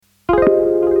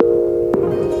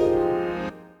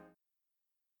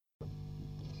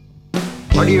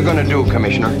What are you going to do,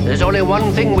 Commissioner? There's only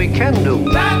one thing we can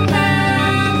do.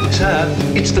 Batman! Sir,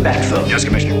 it's the Batphone. Yes,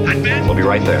 Commissioner. Batman? We'll be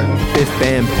right there. Biff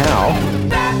Bam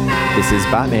Pow. This is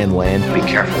Batman Land. Be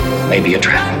careful. Maybe a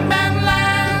trap.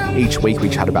 Each week we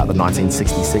chat about the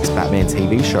 1966 Batman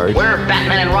TV show. We're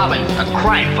Batman and Robin,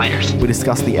 crime fighters. We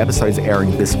discuss the episodes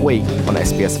airing this week on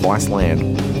SBS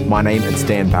Viceland. My name is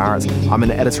Dan Barrett. I'm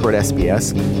an editor at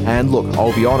SBS. And look,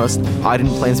 I'll be honest, I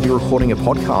didn't plan to be recording a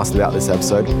podcast about this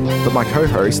episode, but my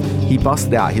co-host, he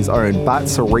busted out his own Bat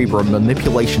Cerebrum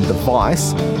manipulation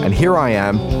device, and here I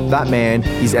am, that man,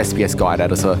 he's SBS Guide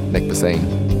Editor, Nick Bassine.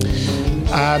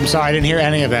 I'm sorry, I didn't hear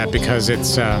any of that because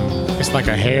it's like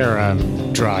a hair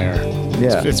dryer.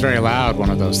 Yeah. It's very loud, one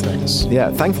of those things.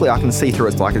 Yeah, thankfully I can see through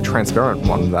it's like a transparent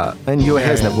one that, and your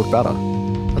hair's never looked better.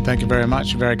 Well, thank you very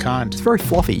much. You're very kind. It's very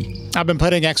fluffy. I've been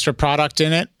putting extra product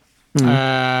in it.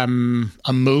 A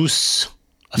mousse,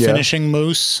 finishing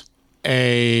mousse,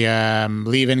 a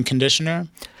leave-in conditioner.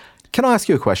 Can I ask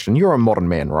you a question? You're a modern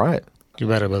man, right? You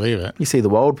better believe it. You see the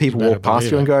world, people walk past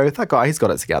you and go, that guy, he's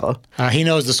got it together. He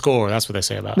knows the score. That's what they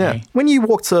say about me. When you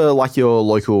walk to like your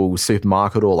local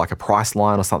supermarket or like a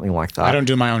Priceline or something like that. I don't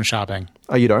do my own shopping.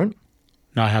 Oh, you don't?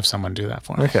 No, I have someone do that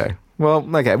for me. Okay. Well,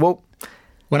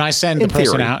 when I send the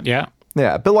person out, yeah.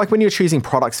 Yeah, but like when you're choosing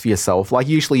products for yourself, like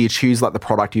usually you choose like the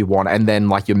product you want and then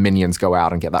like your minions go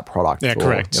out and get that product. Yeah, for,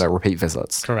 correct. Repeat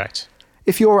visits. Correct.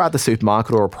 If you're at the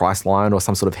supermarket or a Priceline or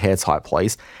some sort of hair type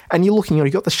place and you're looking,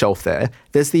 you've got the shelf there,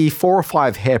 there's the 4 or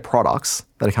 5 hair products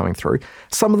that are coming through.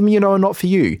 Some of them, are not for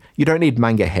you. You don't need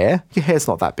manga hair. Your hair's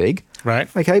not that big. Right.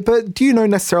 Okay, but do you know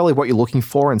necessarily what you're looking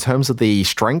for in terms of the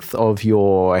strength of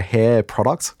your hair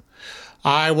products?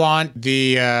 I want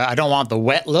I don't want the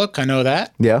wet look. I know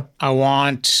that. Yeah. I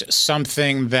want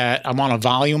something I want a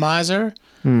volumizer.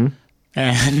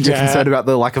 And you're concerned about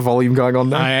the lack of volume going on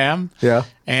there? I am. Yeah.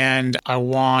 And I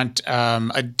want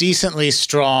a decently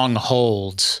strong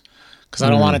hold because I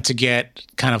don't want it to get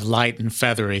kind of light and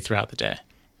feathery throughout the day.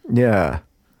 Yeah.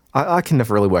 I can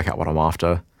never really work out what I'm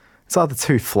after. It's either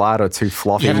too flat or too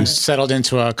fluffy. You haven't settled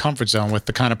into a comfort zone with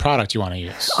the kind of product you want to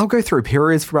use. I'll go through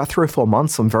periods for about 3 or 4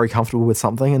 months. I'm very comfortable with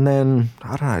something. And then,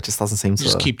 I don't know, it just doesn't seem to...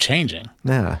 Just keep changing.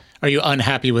 Yeah. Are you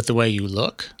unhappy with the way you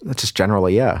look? Just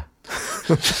generally, yeah.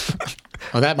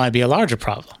 Well, that might be a larger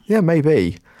problem. Yeah,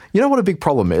 maybe. You know what a big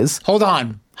problem is? Hold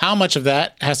on. How much of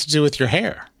that has to do with your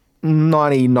hair?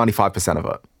 95% of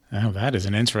it. Oh, that is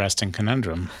an interesting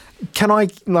conundrum. Can I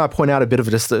point out a bit of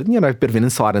an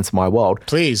insight into my world?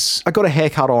 Please. I got a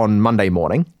haircut on Monday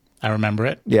morning. I remember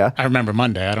it. Yeah. I remember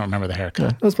Monday. I don't remember the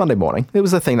haircut. Yeah, it was Monday morning. It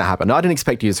was a thing that happened. I didn't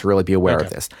expect you to really be aware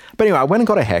of this. But anyway, I went and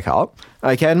got a haircut.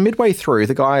 Okay, and midway through,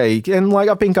 the guy, and like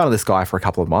I've been going to this guy for a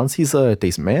couple of months. He's a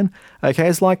decent man. Okay,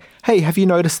 he's like, hey, have you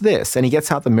noticed this? And he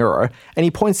gets out the mirror and he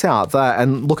points out that,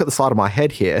 and look at the side of my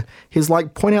head here. He's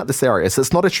like, point out this area. So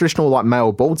it's not a traditional like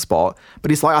male bald spot, but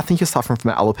he's like, I think you're suffering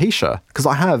from alopecia because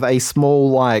I have a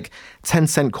small like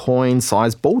 10-cent coin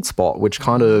size bald spot, which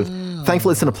kind of,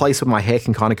 thankfully it's in a place where my hair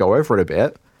can kind of go over it a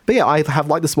bit. But yeah, I have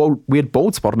like this weird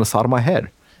bald spot on the side of my head.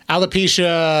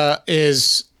 Alopecia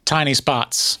is tiny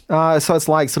spots. So it's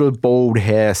like sort of bald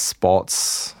hair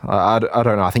spots. I don't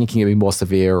know. I think it can be more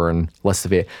severe and less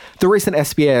severe. The recent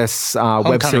SBS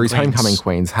web series Homecoming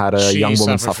Queens had a young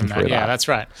woman suffering through that. Yeah, that's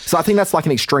right. So I think that's like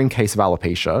an extreme case of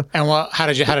alopecia. And how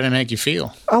did it make you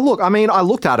feel? Look, I mean, I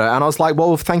looked at it and I was like,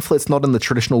 well, thankfully it's not in the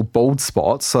traditional bald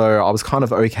spot. So I was kind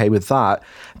of okay with that.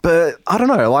 But I don't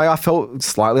know, like I felt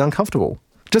slightly uncomfortable.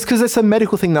 Just because it's a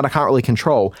medical thing that I can't really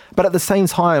control. But at the same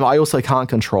time, I also can't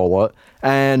control it.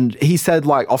 And he said,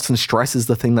 like, often stress is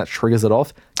the thing that triggers it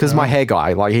off. Because my hair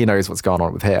guy, like, he knows what's going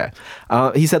on with hair.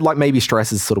 He said, like, maybe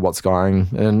stress is sort of what's going.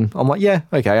 And I'm like, yeah,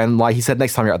 okay. And, like, he said,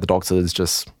 next time you're at the doctor's,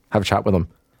 just have a chat with him.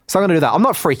 So I'm going to do that. I'm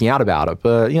not freaking out about it.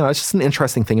 But, it's just an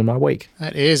interesting thing in my week.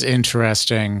 That is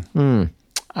interesting.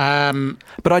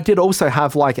 But I did also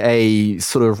have like a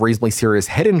sort of reasonably serious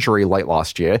head injury late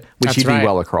last year, which you'd be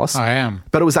well across. I am.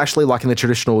 But it was actually like in the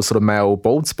traditional sort of male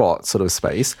bald spot sort of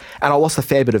space. And I lost a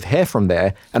fair bit of hair from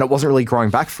there and it wasn't really growing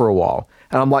back for a while.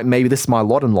 And I'm like, maybe this is my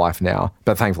lot in life now.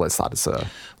 But thankfully it started to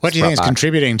What do you think is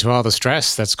contributing to all the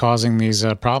stress that's causing these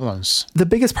problems? The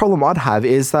biggest problem I'd have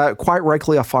is that quite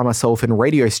regularly I find myself in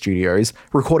radio studios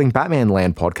recording Batman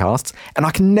Land podcasts, and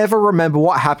I can never remember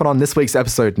what happened on this week's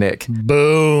episode, Nick.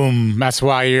 Boom. That's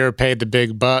why you're paid the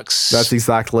big bucks. That's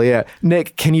exactly it.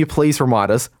 Nick, can you please remind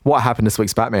us what happened this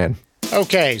week's Batman?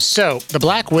 Okay, so the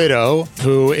Black Widow,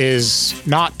 who is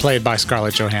not played by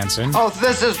Scarlett Johansson, Oh,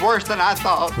 this is worse than I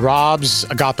thought. robs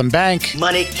a Gotham bank.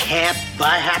 Money can't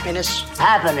buy happiness.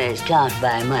 Happiness can't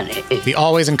buy money. The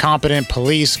always incompetent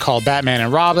police call Batman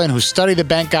and Robin, who study the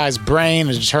bank guy's brain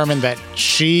and determine that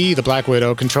she, the Black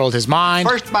Widow, controlled his mind.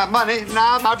 First my money,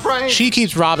 now my brain. She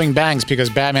keeps robbing banks because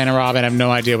Batman and Robin have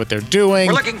no idea what they're doing.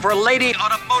 We're looking for a lady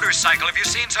on a motorcycle. Have you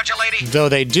seen such a lady? Though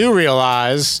they do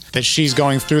realize that she's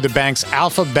going through the banks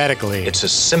alphabetically. It's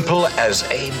as simple as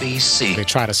ABC. They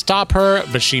try to stop her,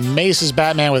 but she maces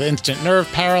Batman with instant nerve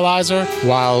paralyzer,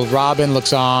 while Robin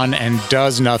looks on and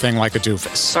does nothing like a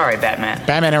doofus. Sorry, Batman.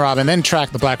 Batman and Robin then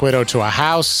track the Black Widow to a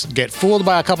house, get fooled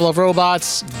by a couple of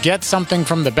robots, get something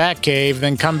from the Batcave,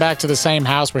 then come back to the same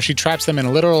house where she traps them in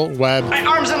a literal web My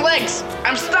arms and legs.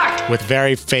 I'm stuck. with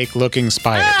very fake-looking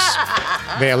spiders.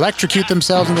 They electrocute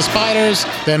themselves into spiders,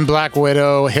 then Black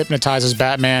Widow hypnotizes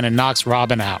Batman and knocks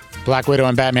Robin out. Black Widow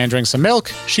and Batman drink some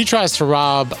milk. She tries to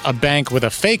rob a bank with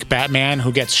a fake Batman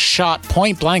who gets shot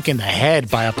point blank in the head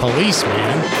by a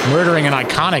policeman, murdering an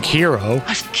iconic hero.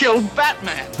 I've killed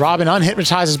Batman. Robin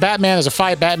unhypnotizes Batman. As a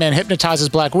fight, Batman hypnotizes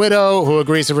Black Widow, who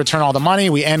agrees to return all the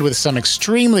money. We end with some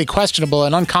extremely questionable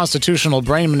and unconstitutional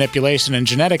brain manipulation and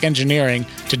genetic engineering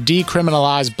to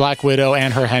decriminalize Black Widow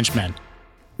and her henchmen.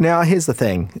 Now, here's the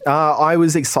thing. I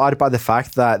was excited by the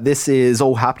fact that this is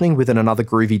all happening within another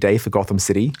groovy day for Gotham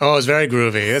City. Oh, it's very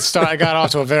groovy. I got off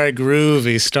to a very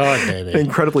groovy start, baby.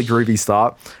 Incredibly groovy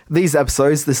start. These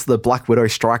episodes, this is the Black Widow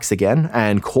Strikes Again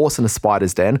and Course in a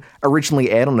Spider's Den, originally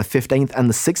aired on the 15th and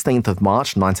the 16th of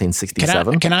March,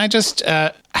 1967. Can I just,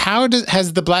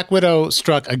 has the Black Widow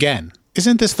struck again?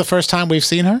 Isn't this the first time we've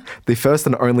seen her? The first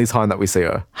and only time that we see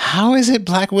her. How is it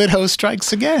Black Widow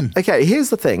strikes again? Okay, here's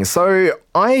the thing. So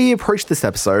I approached this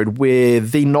episode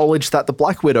with the knowledge that the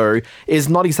Black Widow is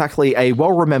not exactly a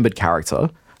well-remembered character,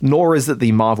 nor is it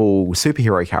the Marvel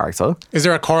superhero character. Is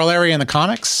there a corollary in the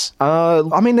comics?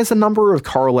 I mean, there's a number of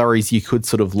corollaries you could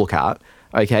sort of look at.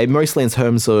 Okay, mostly in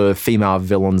terms of female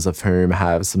villains of whom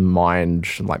have some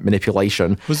mind like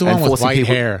manipulation. Who's the one with white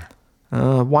hair?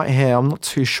 White hair, I'm not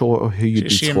too sure who you'd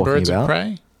Is be she talking in Birds about. of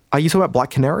Prey? Are you talking about Black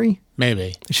Canary?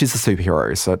 Maybe. She's a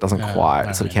superhero, so it doesn't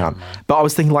quite sort of count. But I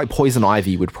was thinking like Poison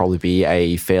Ivy would probably be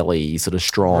a fairly sort of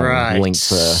strong link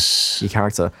to your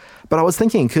character. But I was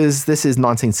thinking, because this is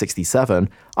 1967,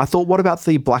 I thought, what about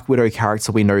the Black Widow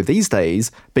character we know these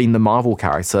days, being the Marvel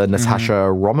character,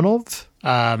 Natasha Romanoff?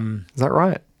 Is that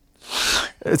right?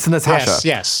 It's Natasha.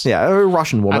 Yes. Yeah, a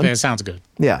Russian woman. I think it sounds good.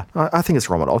 Yeah, I think it's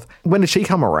Romanov. When did she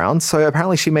come around? So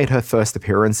apparently she made her first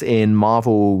appearance in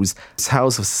Marvel's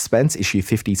Tales of Suspense issue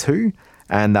 52,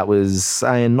 and that was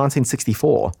in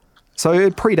 1964. So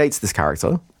it predates this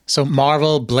character. So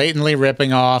Marvel blatantly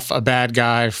ripping off a bad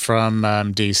guy from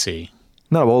DC.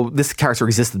 No, well, this character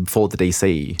existed before the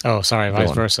DC. Oh, sorry,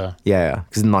 vice versa. Yeah,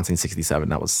 because in 1967,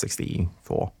 that was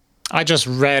 64. I just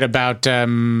read about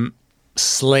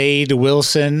Slade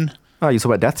Wilson. Oh, you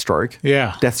talk about Deathstroke?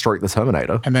 Yeah. Deathstroke the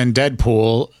Terminator. And then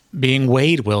Deadpool being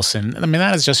Wade Wilson. I mean,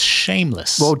 that is just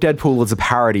shameless. Well, Deadpool is a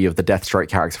parody of the Deathstroke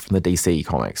character from the DC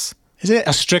comics. Is it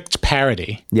a strict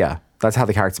parody? Yeah, that's how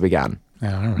the character began.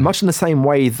 Yeah, all right. Much in the same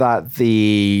way that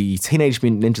the Teenage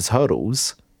Mutant Ninja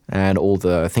Turtles and all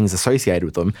the things associated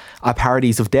with them are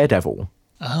parodies of Daredevil.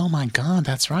 Oh my God,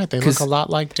 that's right. They look a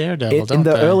lot like Daredevil, don't In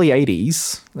the they? early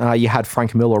 80s, you had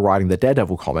Frank Miller writing the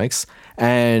Daredevil comics,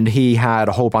 and he had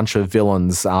a whole bunch of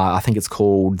villains. I think it's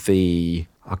called the...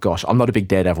 Oh gosh, I'm not a big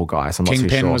Daredevil guy, so I'm not too sure.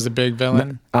 Kingpin was the big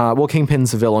villain? Well,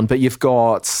 Kingpin's a villain, but you've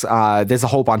got... there's a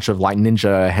whole bunch of like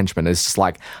ninja henchmen. It's just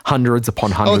like hundreds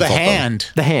upon hundreds the of them.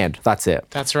 Hand. The Hand, that's it.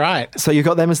 That's right. So you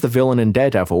got them as the villain in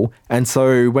Daredevil, and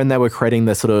so when they were creating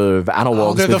the sort of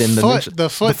analogs they're within the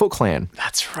Foot Clan.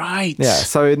 That's right. Yeah,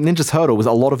 so Ninja Turtles,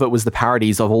 a lot of it was the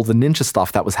parodies of all the ninja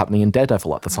stuff that was happening in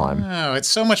Daredevil at the time. Oh, it's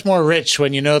so much more rich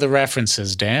when you know the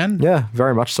references, Dan. Yeah,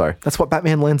 very much so. That's what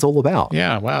Batman Land's all about.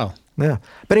 Yeah, wow. Yeah.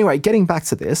 But anyway, getting back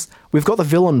to this, we've got the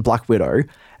villain Black Widow.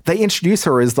 They introduce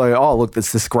her as though, oh, look,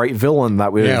 there's this great villain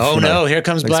that we've... Yeah, no, here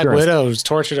comes Black experienced. Widow, who's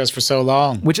tortured us for so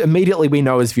long. Which immediately we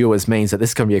know as viewers means that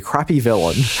this is going to be a crappy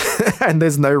villain and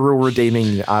there's no real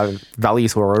redeeming value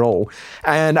to her at all.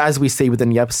 And as we see within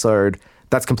the episode,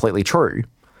 that's completely true.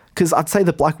 Because I'd say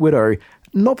the Black Widow,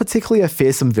 not particularly a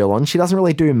fearsome villain. She doesn't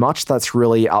really do much that's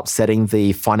really upsetting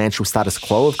the financial status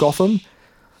quo of Gotham.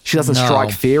 She doesn't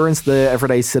strike fear into the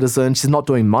everyday citizen. She's not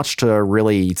doing much to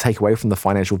really take away from the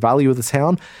financial value of the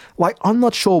town. Like, I'm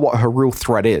not sure what her real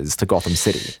threat is to Gotham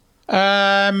City.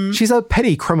 She's a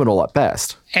petty criminal at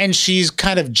best. And she's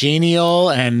kind of genial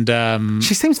and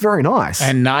She seems very nice.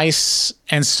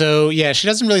 And so, yeah, she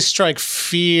doesn't really strike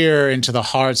fear into the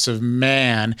hearts of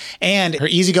man. And her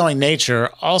easygoing nature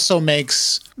also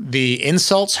makes the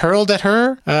insults hurled at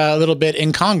her a little bit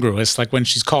incongruous, like when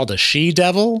she's called a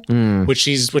she-devil, which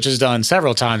is done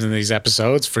several times in these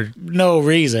episodes for no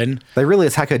reason. They really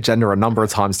attack her gender a number of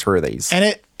times through these. And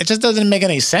it just doesn't make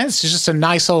any sense. She's just a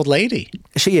nice old lady.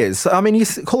 She is. I mean, you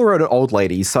call her an old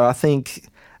lady, so I think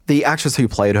the actress who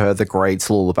played her, the great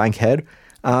Tallulah Bankhead,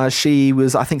 she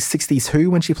was, I think,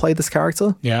 62 when she played this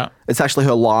character. Yeah. It's actually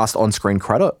her last on-screen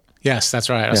credit. Yes, that's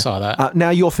right. I saw that. Now,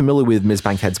 you're familiar with Ms.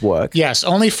 Bankhead's work. Yes,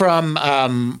 only from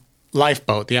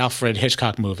Lifeboat, the Alfred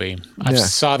Hitchcock movie. I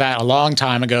saw that a long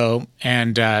time ago,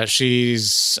 and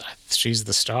she's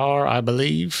the star, I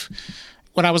believe.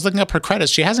 When I was looking up her credits,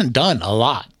 she hasn't done a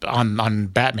lot on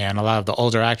Batman. A lot of the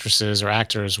older actresses or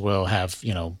actors will have,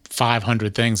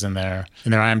 500 things in their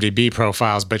IMDb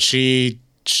profiles, but she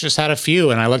just had a few.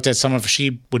 And I looked at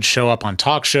she would show up on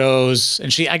talk shows,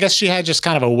 and I guess she had just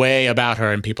kind of a way about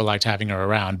her, and people liked having her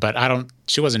around. But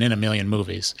she wasn't in a million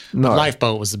movies. No. But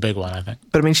Lifeboat was the big one, I think.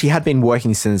 But I mean, she had been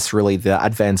working since really the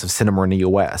advance of cinema in the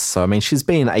US. So I mean, she's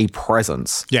been a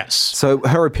presence. Yes. So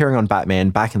her appearing on Batman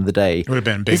back in the day would have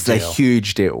been a big deal. This is a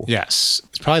huge deal. Yes.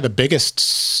 It's probably the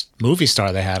biggest movie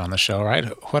star they had on the show, right?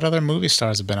 What other movie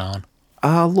stars have been on?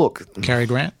 Look. Cary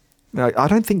Grant? No, I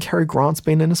don't think Cary Grant's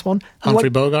been in this one. Humphrey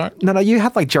Bogart? No, you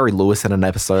had like Jerry Lewis in an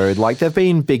episode. Like, they've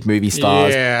been big movie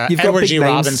stars. Yeah, You've Edward got G. names.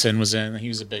 Robinson was in. He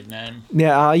was a big name.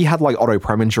 Yeah, you had like Otto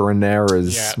Preminger in there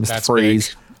as Mr. Freeze.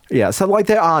 Big. Yeah, so like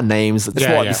there are names. It's not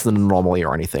like yeah. this is an anomaly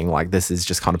or anything. Like, this is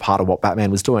just kind of part of what Batman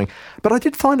was doing. But I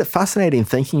did find it fascinating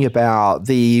thinking about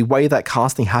the way that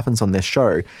casting happens on this show.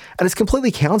 And it's completely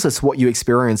counter to what you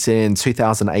experience in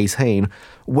 2018,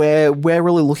 where we're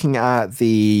really looking at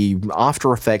the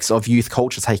after effects of youth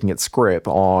culture taking its grip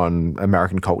on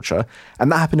American culture.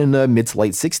 And that happened in the mid to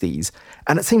late 60s.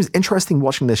 And it seems interesting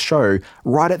watching this show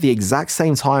right at the exact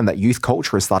same time that youth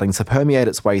culture is starting to permeate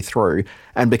its way through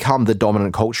and become the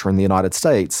dominant culture in the United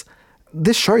States.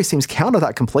 This show seems counter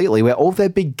that completely, where all of their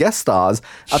big guest stars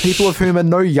are people of whom are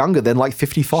no younger than like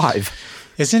 55.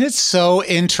 Isn't it so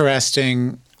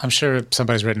interesting? I'm sure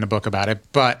somebody's written a book about it,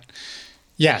 but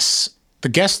yes, the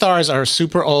guest stars are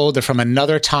super old. They're from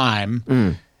another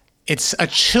time. It's a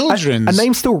children's... A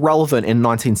name still relevant in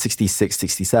 1966,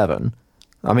 67.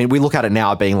 I mean, we look at it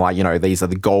now being like, these are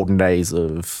the golden days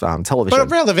of television.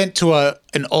 But relevant to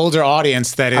an older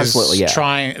audience that is Absolutely,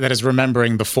 that is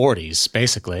remembering the 40s,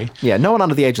 basically. Yeah, no one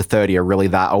under the age of 30 are really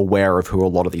that aware of who a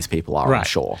lot of these people are, right. I'm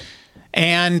sure.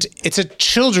 And it's a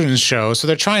children's show, so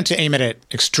they're trying to aim it at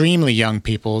extremely young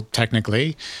people,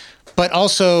 technically. But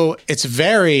also, it's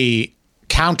very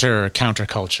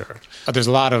counterculture. There's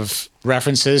a lot of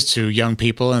references to young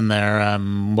people and their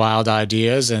wild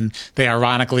ideas, and they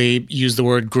ironically use the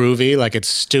word groovy like it's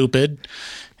stupid.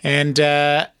 And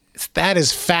that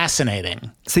is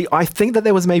fascinating. See, I think that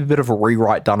there was maybe a bit of a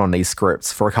rewrite done on these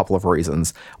scripts for a couple of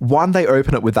reasons. One, they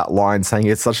open it with that line saying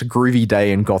it's such a groovy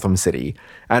day in Gotham City.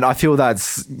 And I feel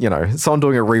that's, someone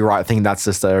doing a rewrite thing, that's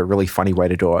just a really funny way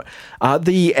to do it.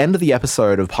 The end of the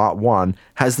episode of part 1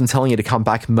 has them telling you to come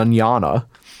back manana.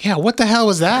 Yeah, what the hell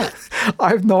was that? I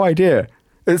have no idea.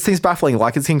 It seems baffling,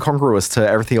 like it's incongruous to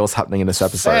everything else happening in this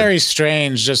episode. Very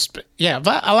strange, but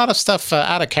a lot of stuff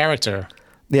out of character.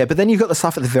 Yeah, but then you've got the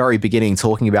stuff at the very beginning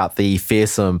talking about the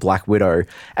fearsome Black Widow.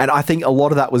 And I think a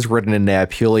lot of that was written in there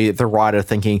purely the writer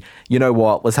thinking, you know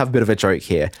what, let's have a bit of a joke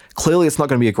here. Clearly it's not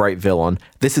going to be a great villain.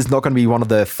 This is not going to be one of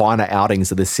the finer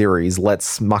outings of this series.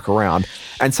 Let's muck around.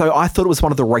 And so I thought it was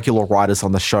one of the regular writers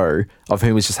on the show of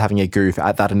whom was just having a goof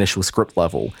at that initial script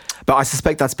level. But I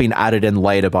suspect that's been added in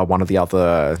later by one of the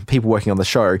other people working on the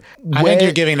show. I think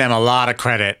you're giving them a lot of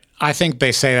credit. I think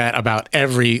they say that about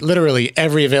literally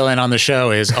every villain on the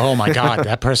show is, oh my God,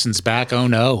 that person's back. Oh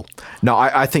no. No,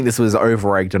 I think this was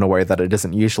over-egged in a way that it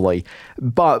isn't usually.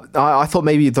 But I thought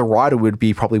maybe the writer would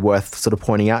be probably worth sort of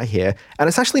pointing out here. And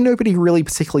it's actually nobody really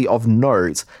particularly of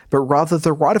note, but rather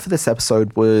the writer for this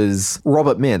episode was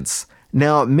Robert Mintz.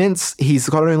 Now, Mintz, he's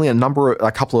got only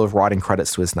a couple of writing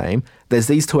credits to his name. There's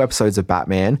these 2 episodes of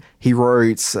Batman. He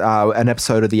wrote an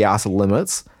episode of The Outer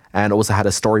Limits, and also had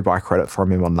a story by credit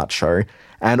from him on that show,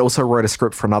 and also wrote a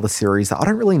script for another series that I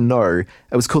don't really know.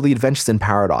 It was called The Adventures in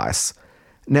Paradise.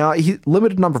 Now, he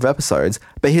limited number of episodes,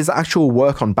 but his actual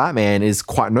work on Batman is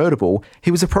quite notable.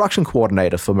 He was a production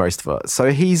coordinator for most of it,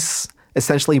 so he's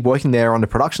essentially working there on the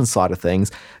production side of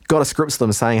things, got a script to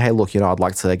them saying, hey, look, I'd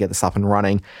like to get this up and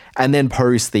running. And then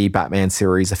post the Batman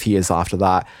series a few years after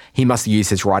that, he must have used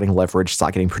his writing leverage to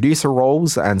start getting producer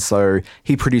roles. And so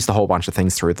he produced a whole bunch of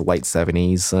things through the late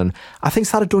 70s. And I think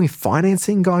started doing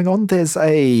financing going on. There's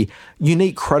a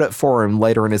unique credit for him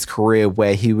later in his career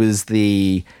where he was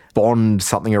the Bond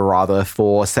something or other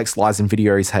for Sex, Lies and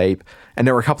Videotape. And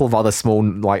there were a couple of other small,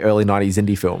 early 90s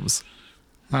indie films.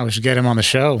 Well, we should get him on the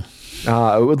show.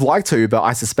 I would like to, but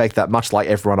I suspect that much like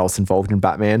everyone else involved in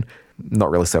Batman, not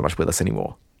really so much with us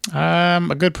anymore.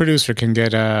 A good producer can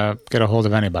get a hold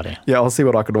of anybody. Yeah, I'll see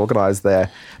what I can organize there.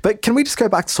 But can we just go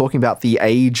back to talking about the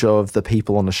age of the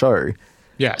people on the show?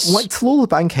 Yes. Like Tallulah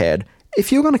Bankhead,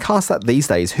 if you're going to cast that these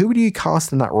days, who would you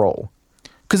cast in that role?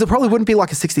 Because it probably wouldn't be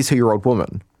like a 62-year-old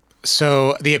woman.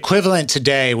 So the equivalent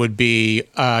today would be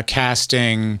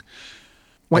casting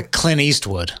like Clint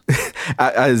Eastwood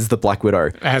as the Black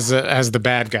Widow, as the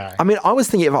bad guy. I mean, I was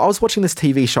thinking if I was watching this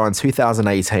TV show in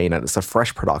 2018 and it's a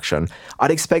fresh production,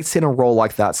 I'd expect to see in a role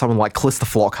like that someone like Calista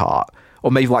Flockhart,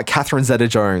 or maybe like Catherine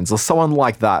Zeta-Jones, or someone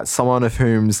like that, someone of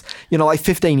whom's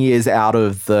 15 years out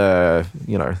of the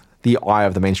the eye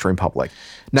of the mainstream public.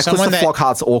 Now, Calista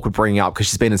Flockhart's awkward bringing up because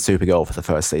she's been in Supergirl for the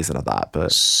first season of that,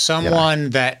 but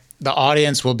someone that the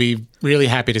audience will be really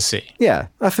happy to see. Yeah,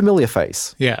 a familiar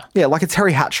face. Yeah. Yeah, like a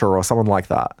Terry Hatcher or someone like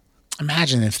that.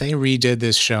 Imagine if they redid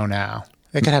this show now.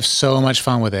 They could have so much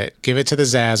fun with it. Give it to the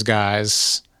Zaz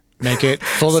guys. Make it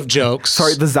full of jokes.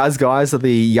 Sorry, the Zaz guys are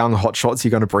the young hotshots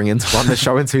you're going to bring in to run the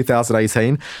show in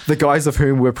 2018. The guys of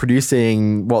whom were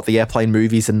producing, the Airplane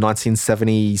movies in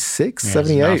 1976,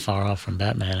 78? Not far off from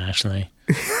Batman, actually.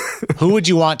 Who would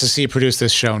you want to see produce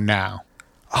this show now?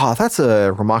 Oh, that's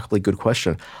a remarkably good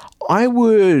question. I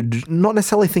would not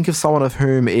necessarily think of someone of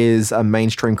whom is a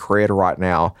mainstream creator right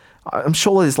now. I'm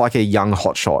sure there's like a young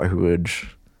hotshot who would,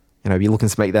 be looking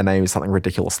to make their name something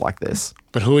ridiculous like this.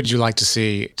 But who would you like to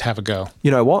see to have a go? You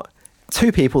know what?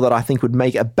 Two people that I think would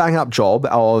make a bang-up job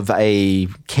of a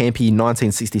campy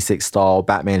 1966 style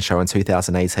Batman show in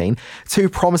 2018. Two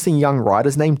promising young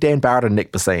writers named Dan Barrett and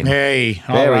Nick Bassine. Hey,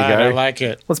 there we go. I like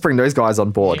it. Let's bring those guys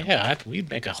on board. Yeah, we'd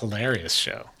make a hilarious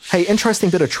show. Hey, interesting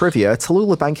bit of trivia.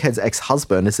 Tallulah Bankhead's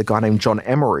ex-husband is a guy named John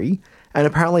Emery, and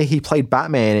apparently he played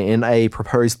Batman in a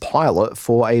proposed pilot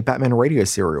for a Batman radio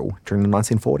serial during the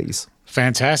 1940s.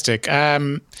 Fantastic.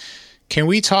 Can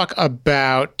we talk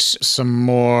about some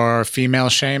more female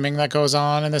shaming that goes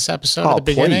on in this episode at the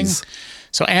beginning? Please.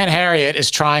 So Aunt Harriet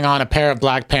is trying on a pair of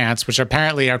black pants, which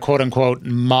apparently are quote-unquote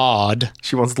mod.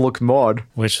 She wants to look mod.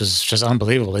 Which is just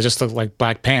unbelievable. They just look like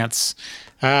black pants.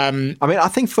 I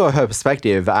think for her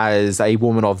perspective, as a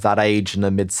woman of that age in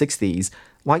the mid-60s,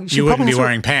 you wouldn't be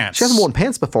wearing pants. She hasn't worn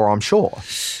pants before, I'm sure.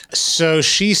 So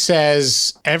she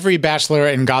says every bachelor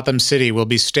in Gotham City will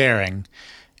be staring.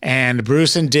 And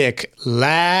Bruce and Dick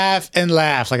laugh and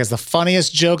laugh like it's the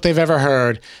funniest joke they've ever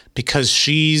heard because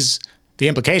the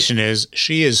implication is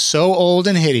she is so old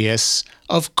and hideous,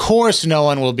 of course no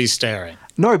one will be staring.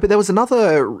 No, but there was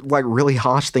another really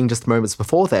harsh thing just moments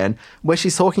before then where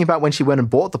she's talking about when she went and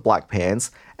bought the black pants,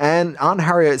 and Aunt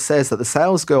Harriet says that the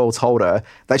sales girl told her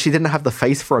that she didn't have the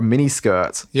face for a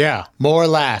miniskirt. Yeah, more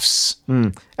laughs.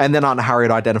 And then Aunt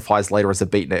Harriet identifies later as a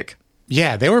beatnik.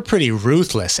 Yeah, they were pretty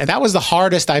ruthless. And that was the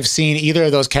hardest I've seen either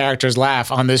of those characters laugh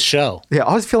on this show. Yeah,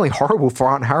 I was feeling horrible for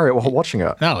Aunt Harriet while watching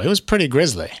it. No, it was pretty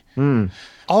grisly.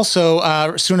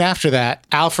 Also, soon after that,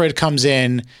 Alfred comes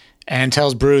in and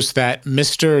tells Bruce that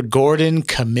Mr. Gordon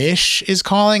Commish is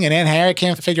calling, and Aunt Harriet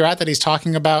can't figure out that he's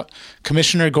talking about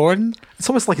Commissioner Gordon. It's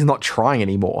almost like he's not trying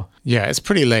anymore. Yeah, it's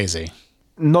pretty lazy.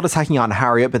 Not attacking Aunt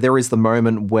Harriet, but there is the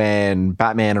moment when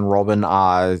Batman and Robin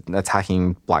are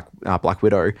attacking Black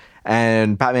Widow,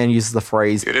 and Batman uses the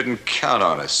phrase, "You didn't count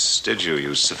on us, did you,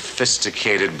 you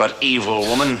sophisticated but evil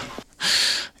woman?"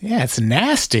 Yeah, it's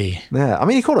nasty. Yeah, I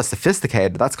mean, he called her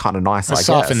sophisticated, but that's kind of nice, I guess.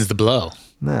 Softens the blow.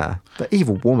 Yeah, the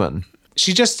evil woman.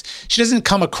 She doesn't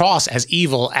come across as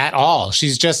evil at all.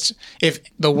 She's just, if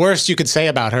the worst you could say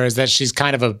about her is that she's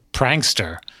kind of a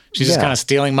prankster. She's just kind of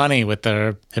stealing money with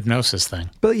their hypnosis thing.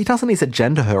 But he doesn't need to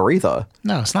gender her either.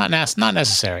 No, it's not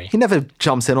necessary. He never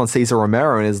jumps in on Cesar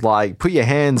Romero and is like, put your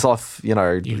hands off,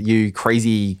 you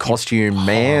crazy costume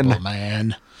man. Horrible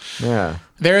man. Yeah.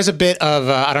 There is a bit of,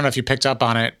 I don't know if you picked up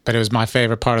on it, but it was my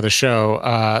favorite part of the show.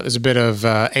 There's a bit of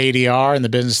ADR. In the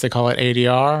business, they call it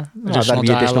ADR.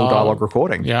 Additional dialogue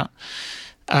recording. Yeah.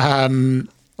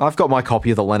 I've got my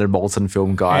copy of the Leonard Maltin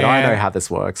film guide. I know how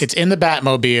this works. It's in the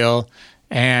Batmobile.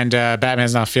 And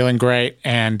Batman's not feeling great,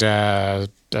 and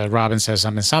Robin says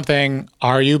something.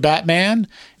 Are you Batman?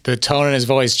 The tone in his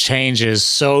voice changes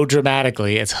so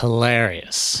dramatically. It's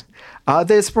hilarious.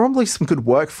 There's probably some good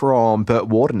work from Burt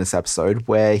Ward in this episode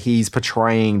where he's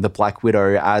portraying the Black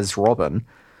Widow as Robin,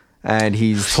 and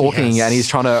he's talking and he's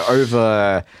trying to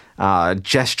over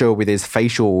gesture with his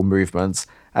facial movements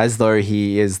as though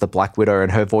he is the Black Widow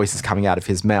and her voice is coming out of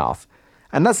his mouth.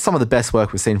 And that's some of the best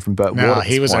work we've seen from Burt Ward. No,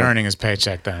 he was earning his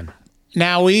paycheck then.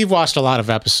 Now, we've watched a lot of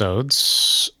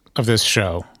episodes of this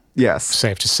show. Yes.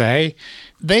 Safe to say.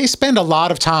 They spend a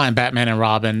lot of time, Batman and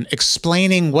Robin,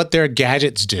 explaining what their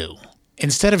gadgets do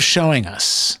instead of showing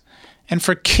us. And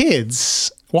for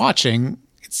kids watching,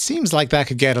 it seems like that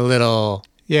could get a little,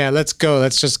 let's go.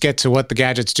 Let's just get to what the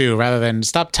gadgets do rather than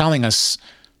stop telling us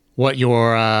what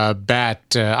your bat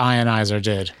ionizer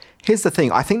did. Here's the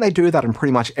thing. I think they do that in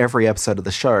pretty much every episode of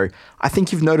the show. I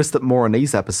think you've noticed it more in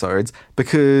these episodes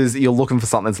because you're looking for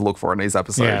something to look for in these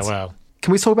episodes. Yeah, well.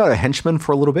 Can we talk about a henchman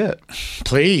for a little bit?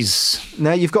 Please.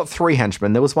 Now, you've got 3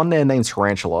 henchmen. There was one there named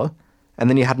Tarantula, and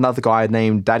then you had another guy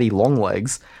named Daddy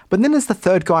Longlegs, but then there's the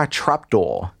third guy,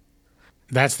 Trapdoor.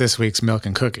 That's this week's Milk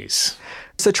and Cookies.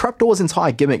 So Trapdoor's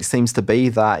entire gimmick seems to be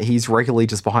that he's regularly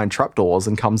just behind trapdoors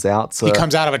and comes out. He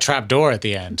comes out of a trapdoor at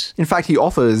the end. In fact, he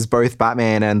offers both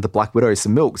Batman and the Black Widow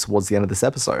some milk towards the end of this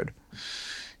episode.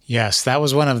 Yes, that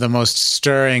was one of the most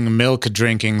stirring milk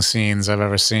drinking scenes I've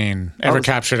ever seen, ever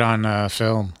captured on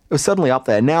film. It was certainly up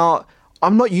there. Now,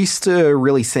 I'm not used to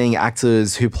really seeing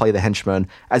actors who play the henchmen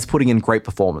as putting in great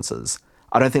performances.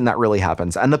 I don't think that really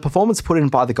happens. And the performance put in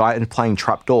by the guy playing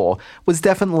Trapdoor was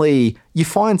definitely, you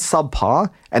find subpar,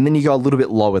 and then you go a little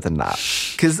bit lower than that.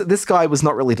 Because this guy was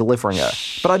not really delivering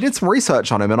it. But I did some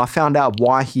research on him, and I found out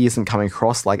why he isn't coming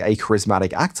across like a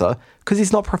charismatic actor, because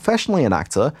he's not professionally an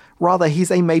actor. Rather, he's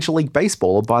a Major League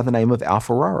Baseballer by the name of Al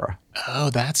Ferrara. Oh,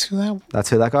 that's who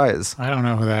that guy is. I don't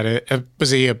know who that is.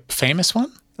 Was he a famous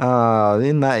one?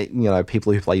 In that,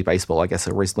 people who play baseball, I guess,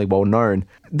 are reasonably well known.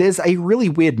 There's a really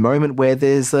weird moment where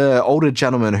there's an older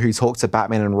gentleman who talks to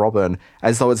Batman and Robin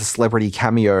as though it's a celebrity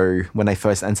cameo when they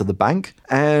first enter the bank.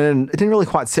 And it didn't really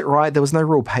quite sit right. There was no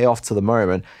real payoff to the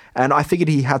moment. And I figured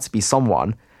he had to be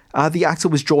someone. The actor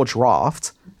was George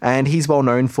Raft, and he's well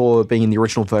known for being in the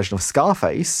original version of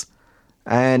Scarface.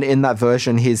 And in that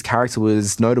version, his character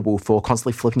was notable for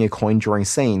constantly flipping a coin during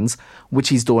scenes, which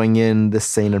he's doing in this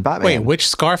scene in Batman. Wait, which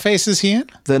Scarface is he in?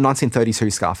 The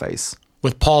 1932 Scarface.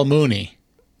 With Paul Mooney?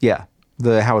 Yeah,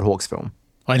 the Howard Hawks film.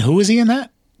 And who is he in that?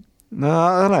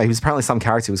 I don't know. He was apparently some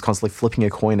character who was constantly flipping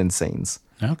a coin in scenes.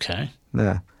 Okay.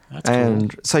 Yeah. That's cool.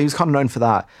 So he was kind of known for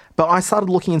that. But I started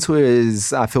looking into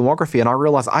his filmography, and I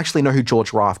realized I actually know who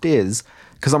George Raft is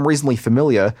because I'm reasonably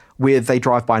familiar with They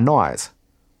Drive By Night,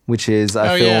 which is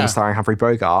a film starring Humphrey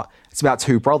Bogart. It's about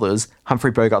 2 brothers.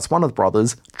 Humphrey Bogart's one of the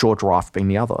brothers, George Raft being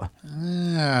the other.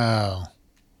 Oh.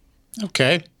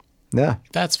 Okay. Yeah.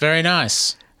 That's very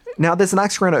nice. Now, there's an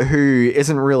actor in it who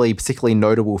isn't really particularly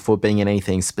notable for being in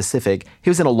anything specific. He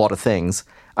was in a lot of things.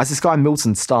 As this guy,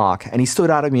 Milton Stark, and he stood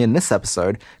out at me in this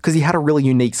episode because he had a really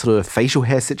unique sort of facial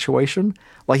hair situation.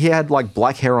 Like, he had,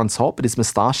 black hair on top, but his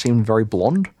moustache seemed very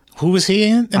blonde. Who was he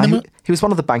in the movie? He was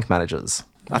one of the bank managers.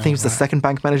 I think he was the second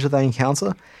bank manager they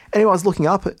encounter. Anyway, I was looking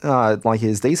up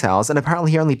his details, and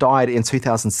apparently he only died in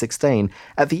 2016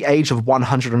 at the age of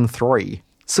 103.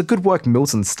 So good work,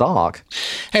 Milton Stark.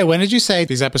 Hey, when did you say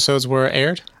these episodes were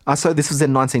aired? So this was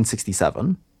in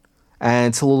 1967,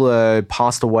 and Tallulah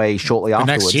passed away shortly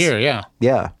afterwards. Next year, yeah.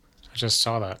 Yeah. I just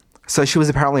saw that. So she was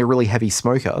apparently a really heavy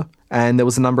smoker, and there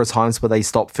was a number of times where they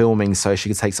stopped filming so she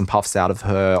could take some puffs out of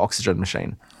her oxygen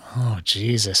machine. Oh,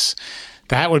 Jesus.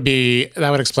 That would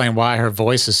explain why her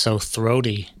voice is so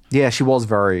throaty. Yeah, she was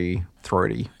very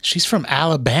throaty. She's from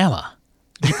Alabama.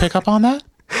 Did you pick up on that?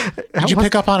 Did you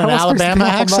pick up on an Alabama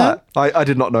accent? I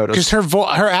did not notice. Because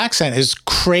her accent is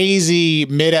crazy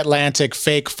mid-Atlantic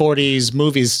fake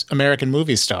 40s American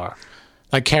movie star.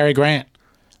 Like Cary Grant.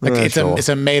 It's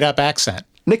a made-up accent.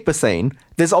 Nick Bassine,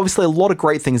 there's obviously a lot of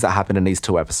great things that happen in these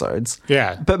 2 episodes.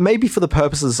 Yeah. But maybe for the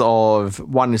purposes of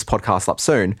winding this podcast up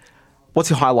soon, what's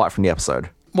your highlight from the episode?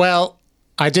 Well,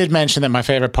 I did mention that my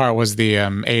favorite part was the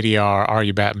ADR, Are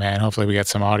You Batman? Hopefully we get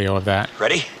some audio of that.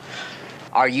 Ready?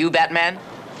 Are you Batman?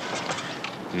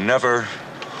 Never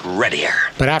readier.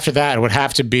 But after that, it would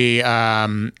have to be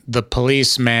the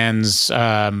policeman's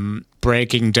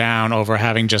breaking down over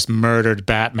having just murdered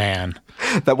Batman.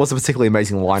 That was a particularly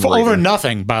amazing line. Over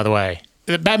nothing, by the way.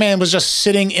 Batman was just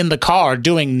sitting in the car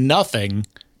doing nothing,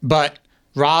 but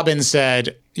Robin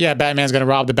said, yeah, Batman's going to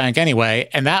rob the bank anyway,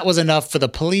 and that was enough for the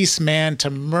policeman to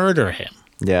murder him.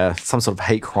 Yeah, some sort of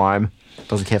hate crime.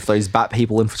 Doesn't care for those bat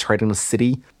people infiltrating the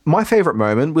city. My favorite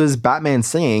moment was Batman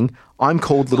singing, I'm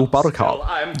called Little Buttercup.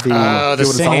 The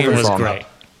singing was great.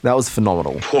 That was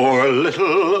phenomenal. Poor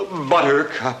little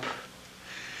buttercup.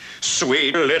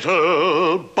 Sweet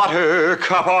little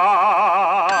buttercup.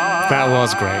 That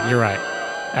was great. You're right.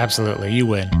 Absolutely. You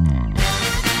win.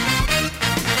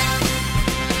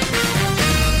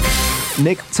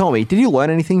 Nick, tell me, did you learn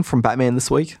anything from Batman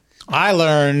this week? I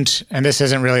learned, and this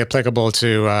isn't really applicable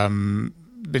to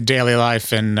daily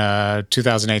life in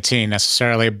 2018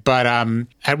 necessarily, but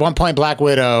at one point Black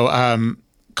Widow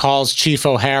calls Chief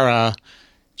O'Hara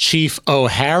Chief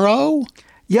O'Hara.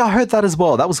 Yeah, I heard that as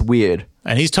well. That was weird.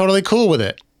 And he's totally cool with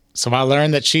it. So I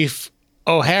learned that Chief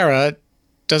O'Hara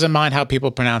doesn't mind how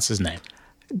people pronounce his name.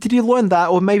 Did you learn that,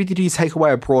 or maybe did you take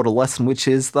away a broader lesson, which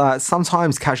is that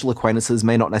sometimes casual acquaintances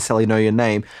may not necessarily know your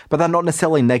name, but they're not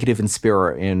necessarily negative in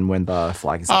spirit in when the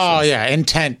flag is issued? Oh, yeah.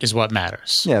 Intent is what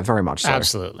matters. Yeah, very much so.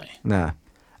 Absolutely. Yeah.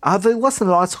 The lesson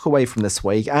that I took away from this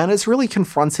week, and it's really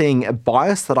confronting a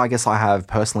bias that I guess I have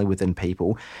personally within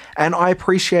people, and I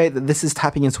appreciate that this is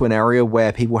tapping into an area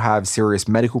where people have serious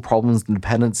medical problems and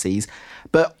dependencies,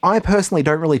 but I personally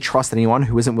don't really trust anyone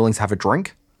who isn't willing to have a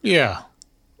drink. Yeah.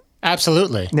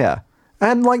 Absolutely. Yeah.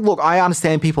 And look, I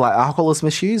understand people have alcoholism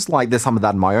issues. There's some of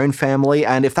that in my own family.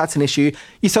 And if that's an issue,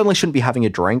 you certainly shouldn't be having a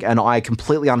drink. And I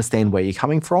completely understand where you're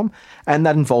coming from. And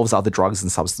that involves other drugs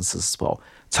and substances as well.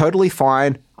 Totally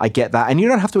fine. I get that. And you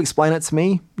don't have to explain it to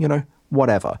me,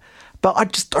 whatever. But I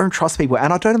just don't trust people.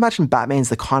 And I don't imagine Batman's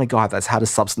the kind of guy that's had a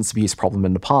substance abuse problem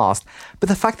in the past. But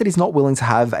the fact that he's not willing to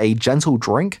have a gentle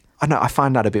drink, I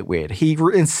find that a bit weird. He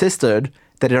insisted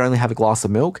that he'd only have a glass of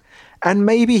milk. And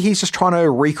maybe he's just trying to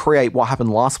recreate what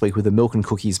happened last week with the milk and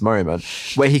cookies moment,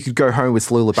 where he could go home with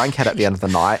Salula Bankhead at the end of the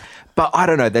night. But I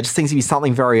don't know. There just seems to be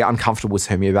something very uncomfortable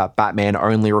to me about Batman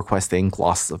only requesting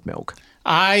glasses of milk.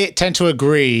 I tend to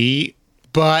agree,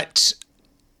 but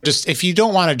just if you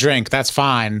don't want to drink, that's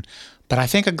fine. But I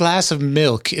think a glass of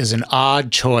milk is an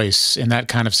odd choice in that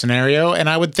kind of scenario. And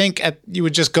I would think you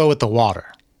would just go with the water.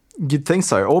 You'd think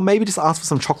so. Or maybe just ask for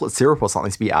some chocolate syrup or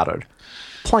something to be added.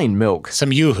 Plain milk.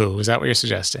 Some Yoo-hoo, is that what you're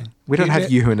suggesting? We don't have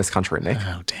Yoo-hoo in this country, Nick.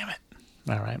 Oh, damn it.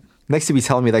 All right. Next you'll be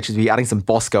telling me they should be adding some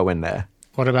Bosco in there.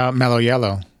 What about Mellow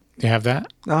Yellow? Do you have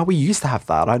that? We used to have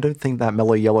that. I don't think that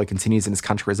Mellow Yellow continues in this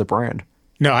country as a brand.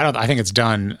 No, I don't. I think it's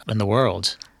done in the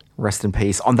world. Rest in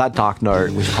peace. On that dark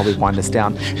note, we should probably wind this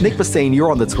down. Nick Bastine,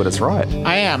 you're on the Twitters, right?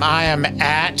 I am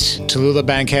at Tallulah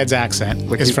Bankhead's accent.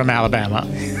 It's from Alabama.com.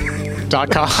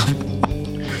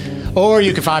 Or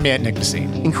you can find me at Nick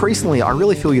Bastine. Increasingly, I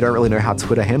really feel you don't really know how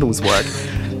Twitter handles work.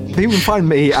 You can find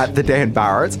me at the Dan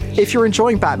Barrett. If you're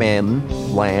enjoying Batman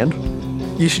Land,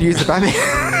 you should use the Batman.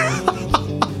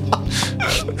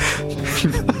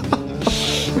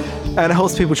 And it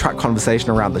helps people track conversation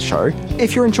around the show.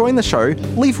 If you're enjoying the show,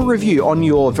 leave a review on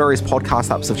your various podcast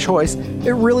apps of choice.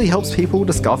 It really helps people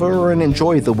discover and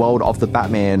enjoy the world of the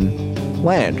Batman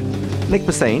Land. Nick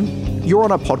Bastine, you're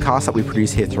on a podcast that we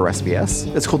produce here through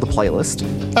SBS. It's called The Playlist.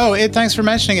 Oh, thanks for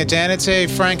mentioning it, Dan. It's a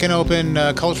frank and open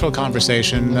cultural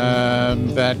conversation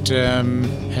that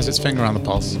has its finger on the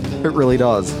pulse. It really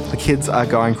does. The kids are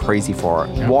going crazy for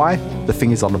it. Yeah. Why? The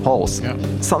finger's on the pulse. Yeah.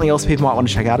 Something else people might want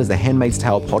to check out is the Handmaid's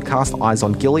Tale podcast, Eyes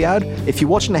on Gilead. If you're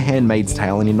watching The Handmaid's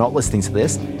Tale and you're not listening to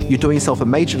this, you're doing yourself a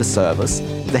major disservice.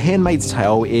 The Handmaid's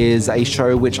Tale is a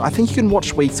show which I think you can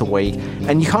watch week to week,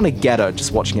 and you kind of get it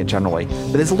just watching it generally.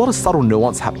 But there's a lot of subtle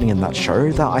nuance happening in that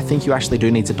show that I think you actually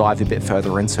do need to dive a bit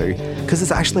further into, because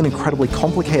it's actually an incredibly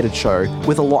complicated show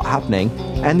with a lot happening.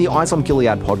 And the Eyes on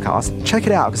Gilead podcast, check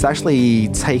it out, because actually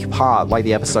take part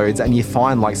the episodes and you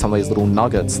find some of these little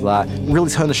nuggets that really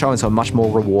turn the show into a much more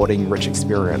rewarding, rich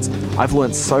experience. I've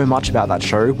learned so much about that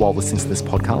show while listening to this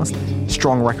podcast.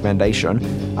 Strong recommendation.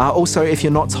 Also, if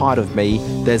you're not tired of me,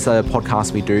 there's a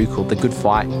podcast we do called The Good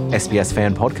Fight SBS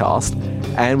Fan Podcast,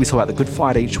 and we talk about the good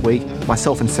fight each week.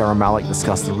 Myself and Sarah Malik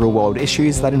discuss the real world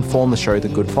issues that inform the show The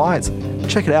Good Fight.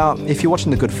 Check it out. If you're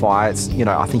watching The Good Fight,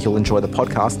 I think you'll enjoy the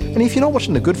podcast. And if you're not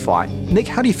watching The Good Fight, Nick,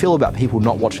 how do you feel about people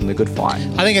not watching The Good Fight?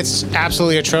 I think it's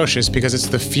absolutely atrocious because it's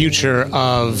the future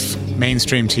of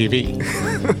mainstream TV.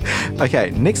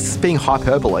 Okay, Nick's being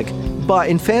hyperbolic, but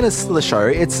in fairness to the show,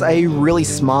 it's a really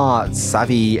smart,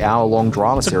 savvy, hour-long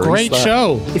drama series. It's a great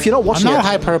show. If you're not watching I'm not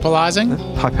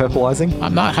hyperbolizing. Hyperbolizing?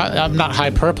 I'm not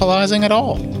hyperbolizing at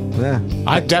all. Yeah.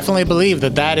 I definitely believe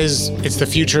it's the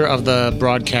future of the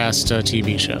broadcast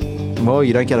TV show. Well,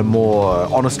 you don't get a more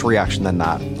honest reaction than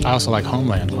that. I also like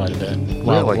Homeland quite a bit.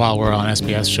 Really? While we're on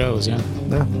SBS shows, yeah.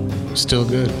 Still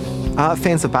good.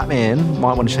 Fans of Batman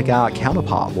might want to check out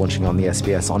Counterpart, launching on the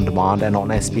SBS On Demand and on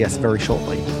SBS very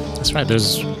shortly. That's right.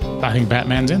 I think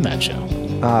Batman's in that show.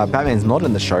 Batman's not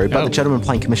in the show, but the gentleman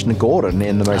playing Commissioner Gordon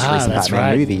in the most recent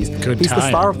Batman movies. Good He's time. the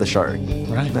star of the show.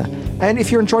 Right. And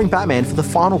if you're enjoying Batman, for the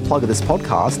final plug of this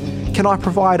podcast, Can I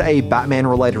provide a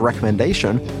Batman-related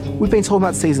recommendation? We've been talking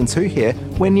about Season 2 here.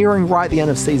 We're nearing right the end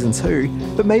of Season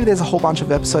 2, but maybe there's a whole bunch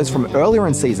of episodes from earlier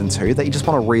in Season 2 that you just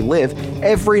want to relive.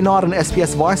 Every night on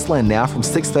SBS Viceland now from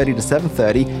 6:30 to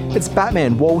 7:30, it's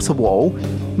Batman wall to wall,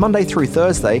 Monday through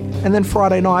Thursday, and then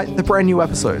Friday night, the brand new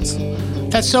episodes.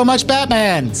 That's so much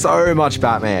Batman. So much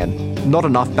Batman. Not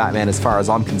enough Batman as far as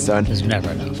I'm concerned. There's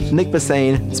never enough. Nick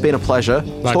Bassine, it's been a pleasure.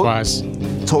 Likewise.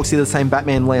 Talk to you the same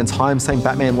Batman Land time, same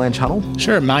Batman Land channel.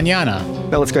 Sure, mañana.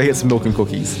 Now let's go get some milk and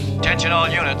cookies. Attention all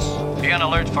units. Be on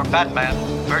alert for Batman.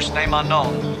 First name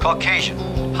unknown. Caucasian.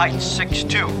 Height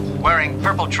 6'2". Wearing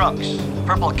purple trunks,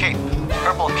 purple cape,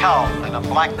 purple cowl, and a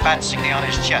black bat insignia on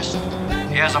his chest.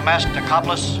 He has a masked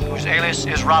accomplice whose alias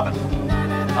is Robin.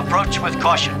 Approach with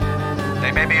caution.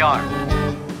 They may be armed.